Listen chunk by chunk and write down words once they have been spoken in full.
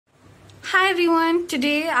Hi everyone,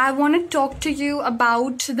 today I want to talk to you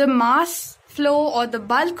about the mass flow or the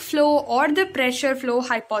bulk flow or the pressure flow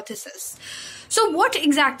hypothesis. So what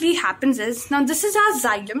exactly happens is, now this is our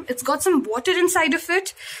xylem, it's got some water inside of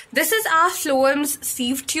it. This is our phloem's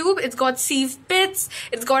sieve tube, it's got sieve pits,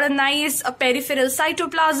 it's got a nice peripheral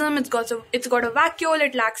cytoplasm, it's got a vacuole,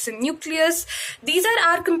 it lacks a nucleus. These are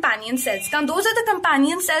our companion cells. Now those are the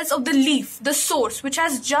companion cells of the leaf, the source, which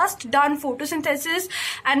has just done photosynthesis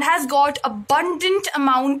and has got abundant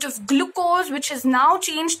amount of glucose, which has now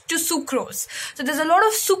changed to sucrose. So there's a lot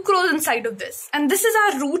of sucrose inside of this. And this is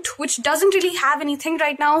our root, which doesn't really have anything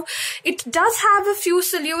right now. It does have a few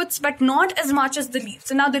solutes, but not as much as the leaf.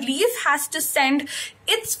 So now the leaf has to send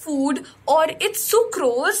its food or its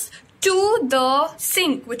sucrose to the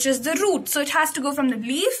sink, which is the root. So it has to go from the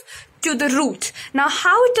leaf to the root. Now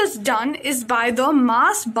how it is done is by the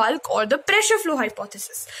mass, bulk or the pressure flow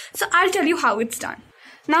hypothesis. So I'll tell you how it's done.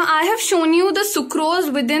 Now I have shown you the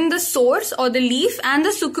sucrose within the source or the leaf and the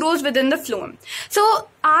sucrose within the phloem. So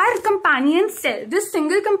our companion cell, this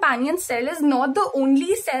single companion cell is not the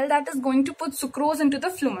only cell that is going to put sucrose into the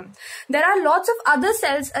phloem. There are lots of other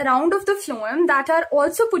cells around of the phloem that are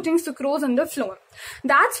also putting sucrose in the phloem.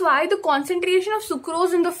 That's why the concentration of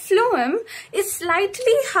sucrose in the phloem is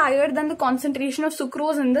slightly higher than the concentration of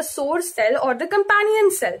sucrose in the source cell or the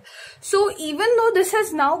companion cell. So even though this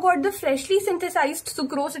has now got the freshly synthesized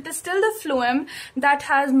sucrose, it is still the phloem that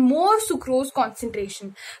has more sucrose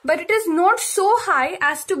concentration. But it is not so high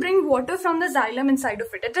as to bring water from the xylem inside of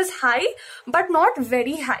it. It is high, but not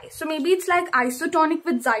very high. So maybe it's like isotonic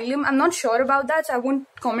with xylem. I'm not sure about that, so I won't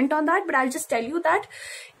comment on that, but I'll just tell you that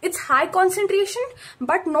it's high concentration,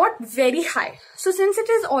 but not very high. So since it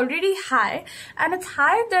is already high and it's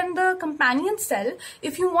higher than the companion cell,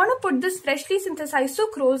 if you want to put this freshly synthesized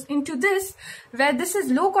sucrose into this, where this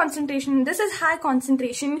is low concentration, this is high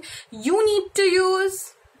concentration, you need to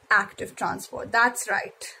use active transport. That's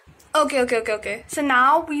right. Okay. So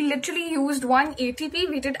now we literally used 1 ATP.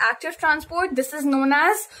 We did active transport. This is known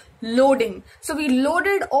as loading. So we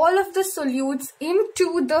loaded all of the solutes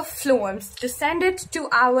into the phloems to send it to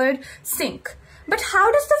our sink. But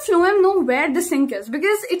how does the phloem know where the sink is?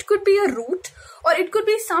 Because it could be a root or it could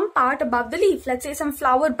be some part above the leaf, let's say some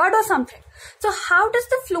flower bud or something. So how does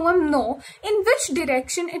the phloem know in which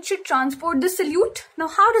direction it should transport the solute? Now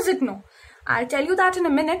how does it know? I'll tell you that in a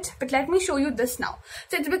minute, but let me show you this now.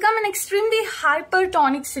 So it's become an extremely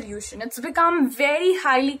hypertonic solution. It's become very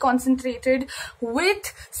highly concentrated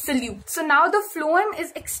with solute. So now the phloem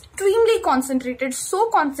is extremely concentrated, so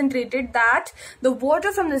concentrated that the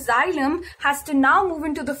water from the xylem has to now move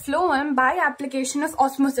into the phloem by application of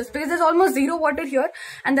osmosis, because there's almost zero water here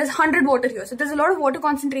and there's 100 water here. So there's a lot of water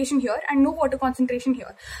concentration here and no water concentration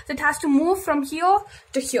here. So it has to move from here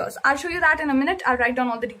to here. So I'll show you that in a minute. I'll write down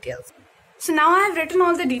all the details. So now I have written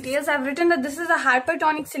all the details. I've written that this is a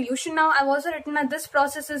hypertonic solution now. I've also written that this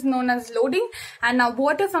process is known as loading, and now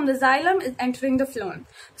water from the xylem is entering the phloem.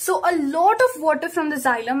 So a lot of water from the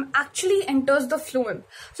xylem actually enters the phloem.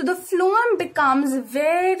 So the phloem becomes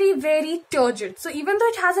very, very turgid. So even though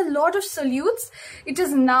it has a lot of solutes, it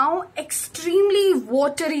is now extremely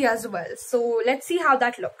watery as well. So let's see how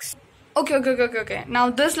that looks. Okay. Now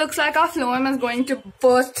this looks like our phloem is going to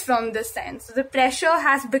burst from this end. So the pressure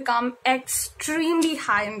has become extremely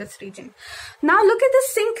high in this region. Now look at the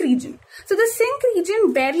sink region. So the sink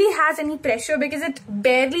region barely has any pressure because it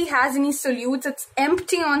barely has any solutes. It's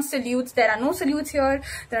empty on solutes. There are no solutes here.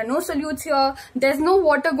 There are no solutes here. There's no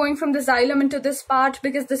water going from the xylem into this part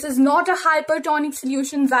because this is not a hypertonic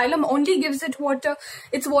solution. Xylem only gives it water.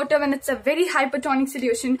 It's water when it's a very hypertonic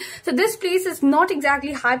solution. So this place is not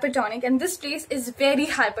exactly hypertonic, and this place is very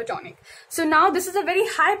hypertonic. So now this is a very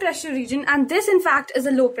high pressure region, and this in fact is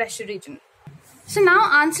a low pressure region. So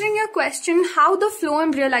now answering your question, how the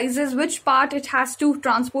phloem realizes which part it has to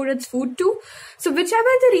transport its food to. So whichever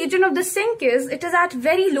the region of the sink is, it is at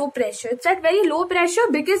very low pressure. It's at very low pressure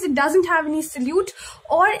because it doesn't have any solute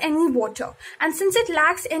or any water. And since it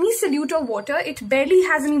lacks any solute or water, it barely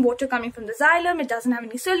has any water coming from the xylem. It doesn't have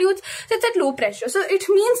any solutes. So it's at low pressure. So it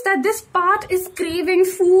means that this part is craving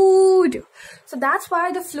food. So that's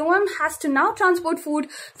why the phloem has to now transport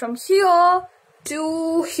food from here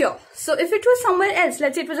to here. So if it was somewhere else,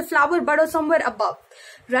 let's say it was a flower bud or somewhere above,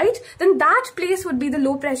 right, then that place would be the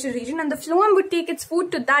low pressure region and the phloem would take its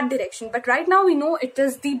food to that direction. But right now we know it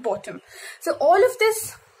is the bottom. So all of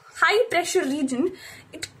this high pressure region,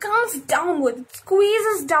 it comes downwards, it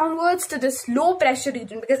squeezes downwards to this low pressure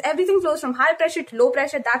region because everything flows from high pressure to low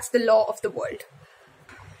pressure. That's the law of the world.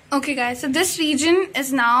 Okay guys, so this region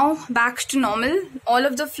is now back to normal. All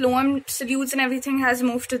of the phloem, solutes and everything has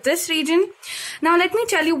moved to this region. Now let me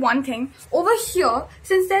tell you one thing. Over here,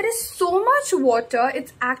 since there is so much water,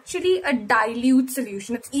 it's actually a dilute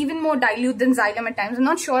solution. It's even more dilute than xylem at times. I'm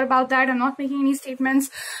not sure about that. I'm not making any statements,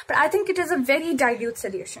 but I think it is a very dilute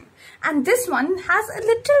solution. And this one has a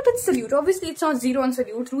little bit solute. Obviously, it's not zero on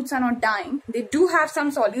solute. Roots are not dying. They do have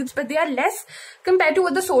some solutes, but they are less compared to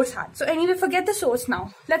what the source had. So anyway, forget the source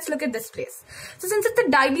now. Let's look at this place. So since it's a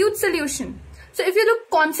dilute solution, so if you look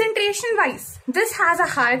concentration wise, this has a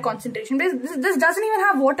higher concentration. This doesn't even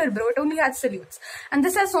have water, bro. It only has solutes. And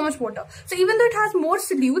this has so much water. So even though it has more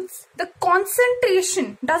solutes, the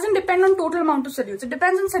concentration doesn't depend on total amount of solutes. It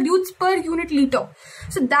depends on solutes per unit liter.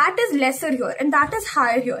 So that is lesser here and that is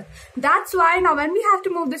higher here. That's why now when we have to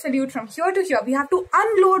move the solute from here to here, we have to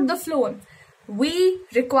unload the phloem. We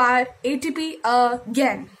require ATP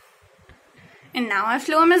again. And now our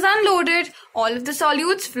phloem is unloaded. All of the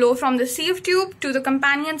solutes flow from the sieve tube to the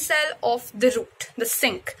companion cell of the root, the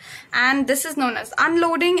sink. And this is known as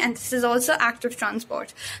unloading, and this is also active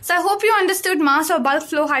transport. So I hope you understood mass or bulk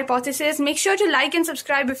flow hypothesis. Make sure to like and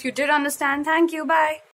subscribe if you did understand. Thank you. Bye.